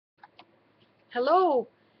Hello.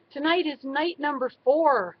 Tonight is night number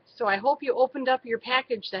 4, so I hope you opened up your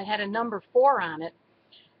package that had a number 4 on it.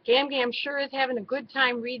 Gam Gam sure is having a good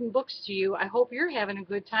time reading books to you. I hope you're having a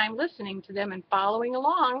good time listening to them and following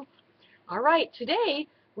along. All right, today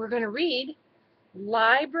we're going to read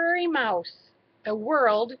Library Mouse, A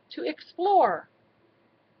World to Explore.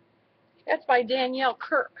 That's by Danielle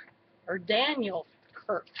Kirk, or Daniel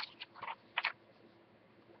Kirk.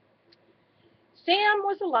 Sam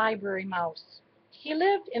was a library mouse. He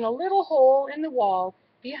lived in a little hole in the wall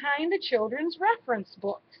behind the children's reference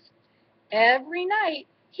books. Every night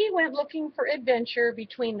he went looking for adventure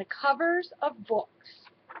between the covers of books.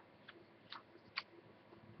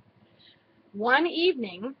 One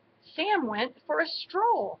evening, Sam went for a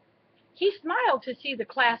stroll. He smiled to see the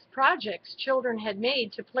class projects children had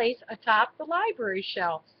made to place atop the library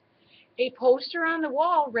shelves. A poster on the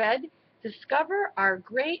wall read, "Discover our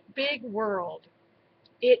great big world."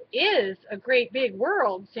 "It is a great big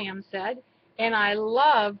world," Sam said, "and I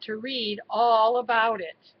love to read all about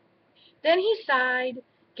it." Then he sighed,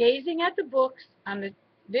 gazing at the books on the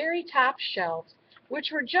very top shelves,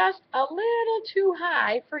 which were just a little too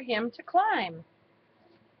high for him to climb.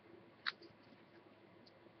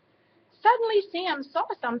 Suddenly Sam saw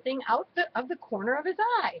something out of the corner of his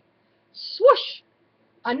eye. Swoosh!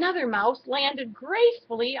 Another mouse landed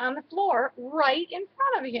gracefully on the floor right in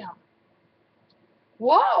front of him.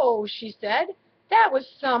 "Whoa," she said, "that was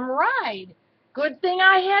some ride. Good thing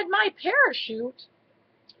I had my parachute."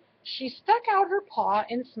 She stuck out her paw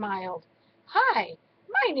and smiled. "Hi,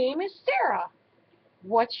 my name is Sarah.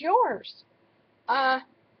 What's yours?" Uh,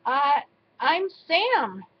 I'm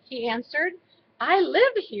Sam," he answered. "I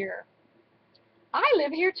live here." "I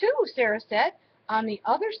live here too," Sarah said, "on the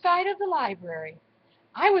other side of the library.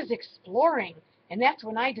 I was exploring, and that's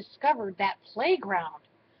when I discovered that playground."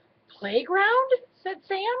 "Playground?" said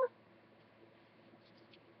Sam.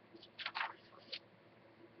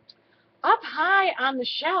 "Up high on the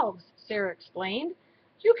shelves," Sarah explained.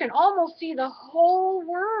 "You can almost see the whole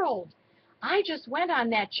world. I just went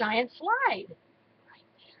on that giant slide."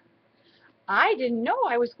 "I didn't know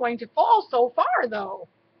I was going to fall so far, though."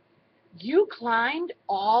 "You climbed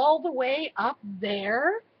all the way up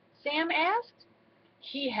there?" Sam asked.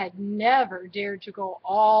 He had never dared to go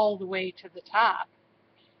all the way to the top.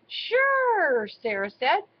 "Sure," Sarah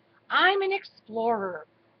said. "I'm an explorer.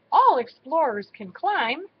 All explorers can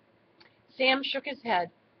climb." Sam shook his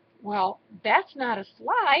head. "Well, that's not a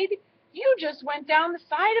slide. You just went down the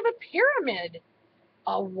side of a pyramid."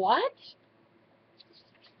 "A what?"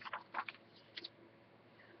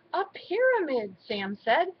 "A pyramid," Sam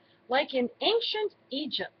said, "like in ancient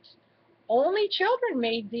Egypt. Only children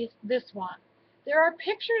made this one. There are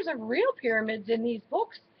pictures of real pyramids in these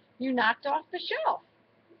books you knocked off the shelf."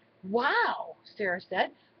 "Wow," Sarah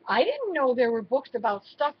said. "I didn't know there were books about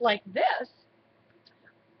stuff like this."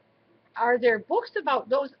 "Are there books about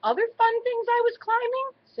those other fun things I was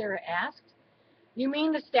climbing?" Sarah asked. "You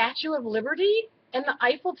mean the Statue of Liberty and the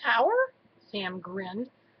Eiffel Tower?" Sam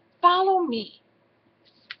grinned. "Follow me."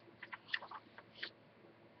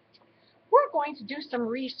 "We're going to do some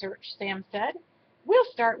research," Sam said. "We'll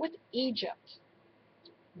start with Egypt."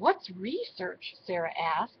 "What's research?" Sarah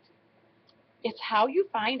asked. "It's how you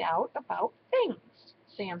find out about things,"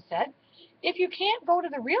 Sam said. "If you can't go to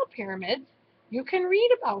the real pyramids, you can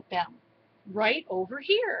read about them right over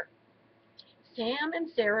here." Sam and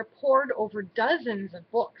Sarah pored over dozens of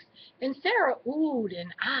books, and Sarah oohed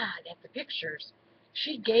and ahed at the pictures.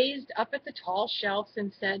 She gazed up at the tall shelves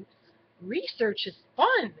and said, "Research is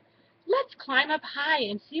fun. Let's climb up high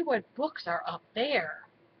and see what books are up there."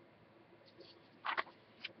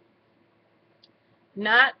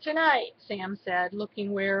 "Not tonight," Sam said,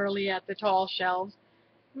 looking warily at the tall shelves.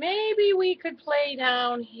 "Maybe we could play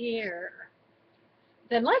down here."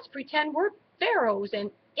 "Then let's pretend we're pharaohs in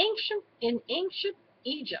ancient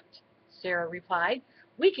Egypt," Sarah replied.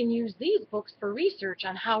 "We can use these books for research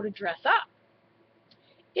on how to dress up."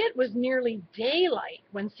 It was nearly daylight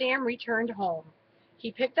when Sam returned home.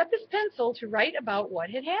 He picked up his pencil to write about what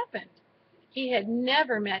had happened. He had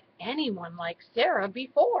never met anyone like Sarah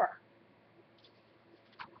before.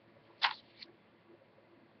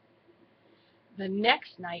 The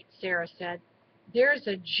next night Sarah said, "There's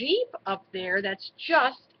a Jeep up there that's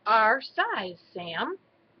just our size, Sam.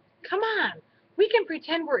 Come on, we can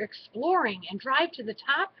pretend we're exploring and drive to the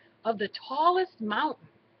top of the tallest mountain."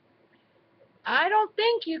 "I don't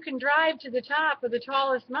think you can drive to the top of the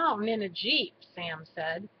tallest mountain in a Jeep," Sam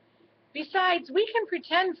said. "Besides, we can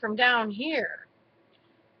pretend from down here."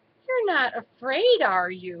 "You're not afraid, are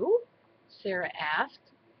you?" Sarah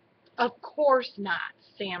asked. "Of course not,"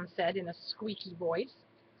 Sam said in a squeaky voice.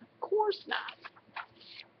 course not.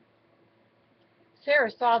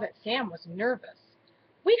 Sarah saw that Sam was nervous.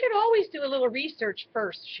 We could always do a little research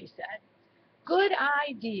first, she said. Good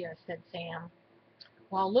idea, said Sam.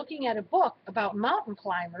 While looking at a book about mountain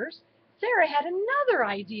climbers, Sarah had another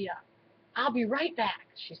idea. I'll be right back,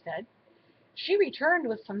 she said. She returned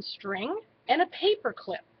with some string and a paper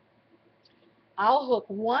clip. I'll hook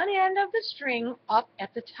one end of the string up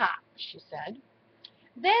at the top, she said.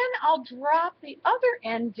 Then I'll drop the other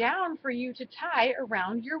end down for you to tie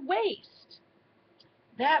around your waist.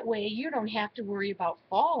 That way you don't have to worry about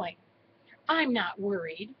falling. I'm not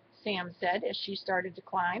worried, Sam said as she started to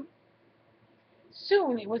climb.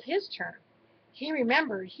 Soon it was his turn. He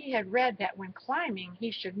remembered he had read that when climbing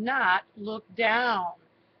he should not look down,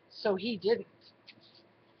 so he didn't.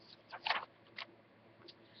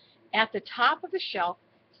 At the top of the shelf,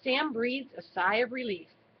 Sam breathed a sigh of relief.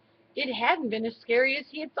 It hadn't been as scary as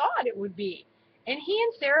he had thought it would be, and he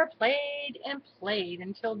and Sarah played and played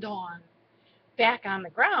until dawn. Back on the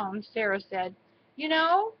ground, Sarah said, You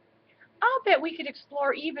know, I'll bet we could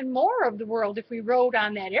explore even more of the world if we rode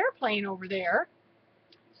on that airplane over there.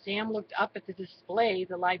 Sam looked up at the display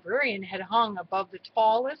the librarian had hung above the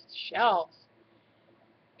tallest shelves.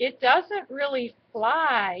 It doesn't really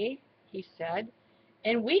fly, he said,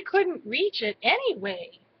 and we couldn't reach it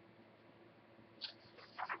anyway.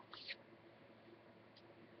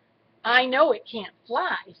 I know it can't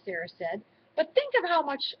fly, Sarah said, but think of how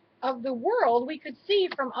much of the world we could see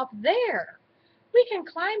from up there. We can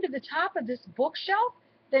climb to the top of this bookshelf,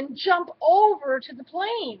 then jump over to the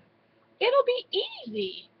plane. It'll be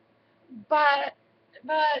easy. But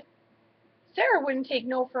Sarah wouldn't take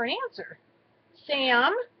no for an answer.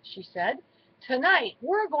 Sam, she said, tonight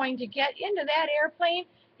we're going to get into that airplane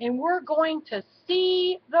and we're going to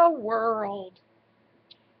see the world.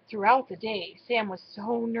 Throughout the day, Sam was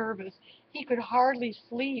so nervous he could hardly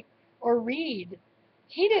sleep or read.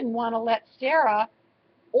 He didn't want to let Sarah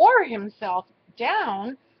or himself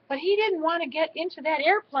down, but he didn't want to get into that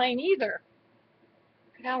airplane either.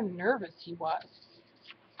 Look at how nervous he was.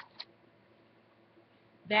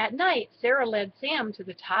 That night, Sarah led Sam to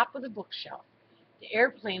the top of the bookshelf. The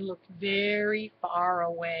airplane looked very far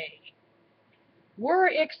away. We're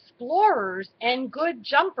explorers and good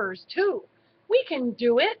jumpers, too. We can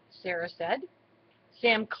do it, Sarah said.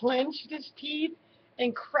 Sam clenched his teeth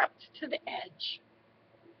and crept to the edge.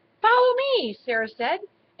 Follow me, Sarah said,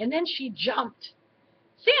 and then she jumped.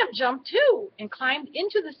 Sam jumped too and climbed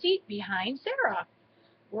into the seat behind Sarah.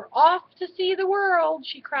 We're off to see the world,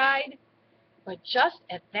 she cried. But just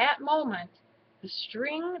at that moment, the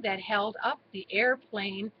string that held up the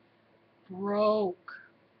airplane broke.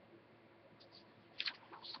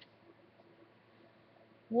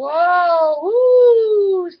 Whoa!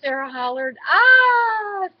 Ooh! Sarah hollered.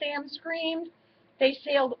 Ah! Sam screamed. They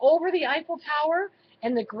sailed over the Eiffel Tower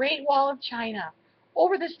and the Great Wall of China,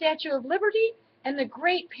 over the Statue of Liberty and the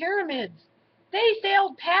Great Pyramids. They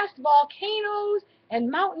sailed past volcanoes and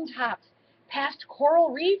mountaintops, past coral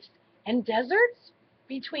reefs and deserts,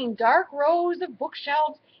 between dark rows of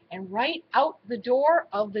bookshelves, and right out the door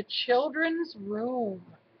of the children's room.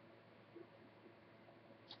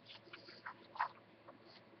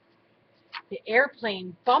 The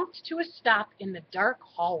airplane bumped to a stop in the dark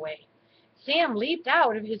hallway. Sam leaped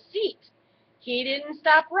out of his seat. He didn't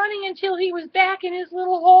stop running until he was back in his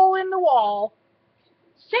little hole in the wall.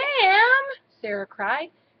 Sam, Sarah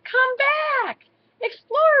cried, come back.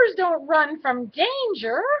 Explorers don't run from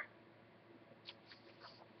danger.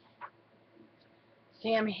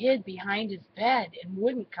 Sam hid behind his bed and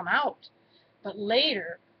wouldn't come out. But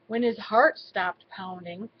later, when his heart stopped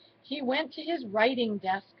pounding, he went to his writing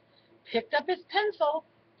desk, picked up his pencil,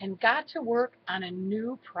 and got to work on a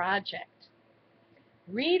new project.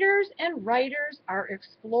 Readers and writers are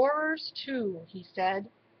explorers too, he said.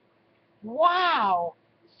 Wow,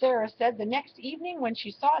 Sarah said the next evening when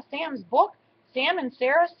she saw Sam's book, Sam and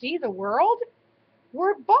Sarah See the World.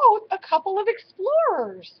 We're both a couple of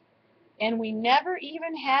explorers. And we never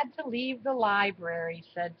even had to leave the library,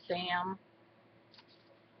 said Sam.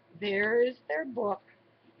 There is their book,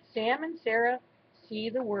 Sam and Sarah See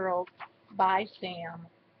the World by Sam.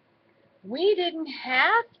 We didn't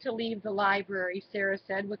have to leave the library, Sarah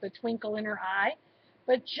said with a twinkle in her eye,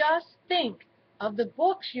 but just think of the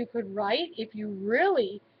books you could write if you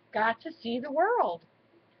really got to see the world.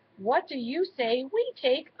 What do you say we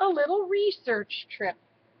take a little research trip?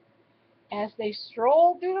 As they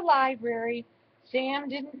strolled through the library, Sam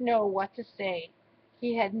didn't know what to say.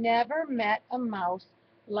 He had never met a mouse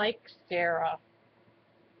like Sarah.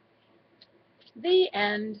 The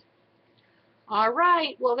end. All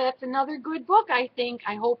right, well, that's another good book, I think.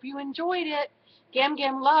 I hope you enjoyed it. Gam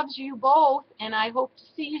Gam loves you both, and I hope to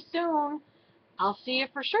see you soon. I'll see you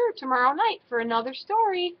for sure tomorrow night for another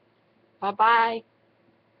story. Bye-bye.